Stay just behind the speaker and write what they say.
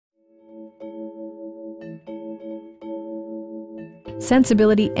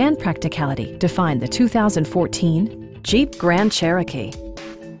Sensibility and practicality define the 2014 Jeep Grand Cherokee.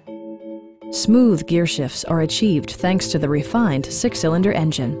 Smooth gear shifts are achieved thanks to the refined 6-cylinder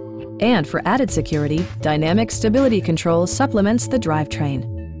engine. And for added security, dynamic stability control supplements the drivetrain.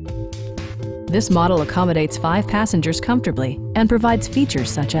 This model accommodates 5 passengers comfortably and provides features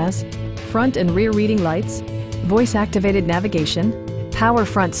such as front and rear reading lights, voice-activated navigation, power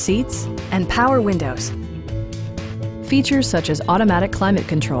front seats, and power windows. Features such as automatic climate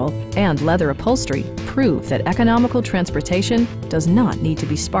control and leather upholstery prove that economical transportation does not need to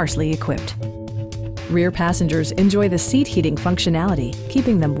be sparsely equipped. Rear passengers enjoy the seat heating functionality,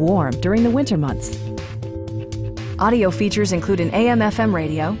 keeping them warm during the winter months. Audio features include an AM/FM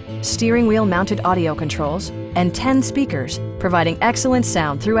radio, steering wheel mounted audio controls, and 10 speakers, providing excellent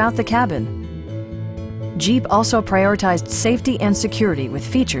sound throughout the cabin. Jeep also prioritized safety and security with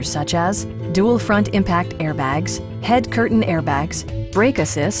features such as dual front impact airbags, head curtain airbags, brake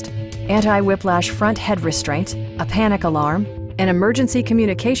assist, anti-whiplash front head restraints, a panic alarm, an emergency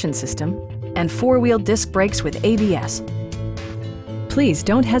communication system, and 4-wheel disc brakes with ABS. Please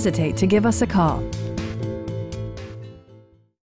don't hesitate to give us a call.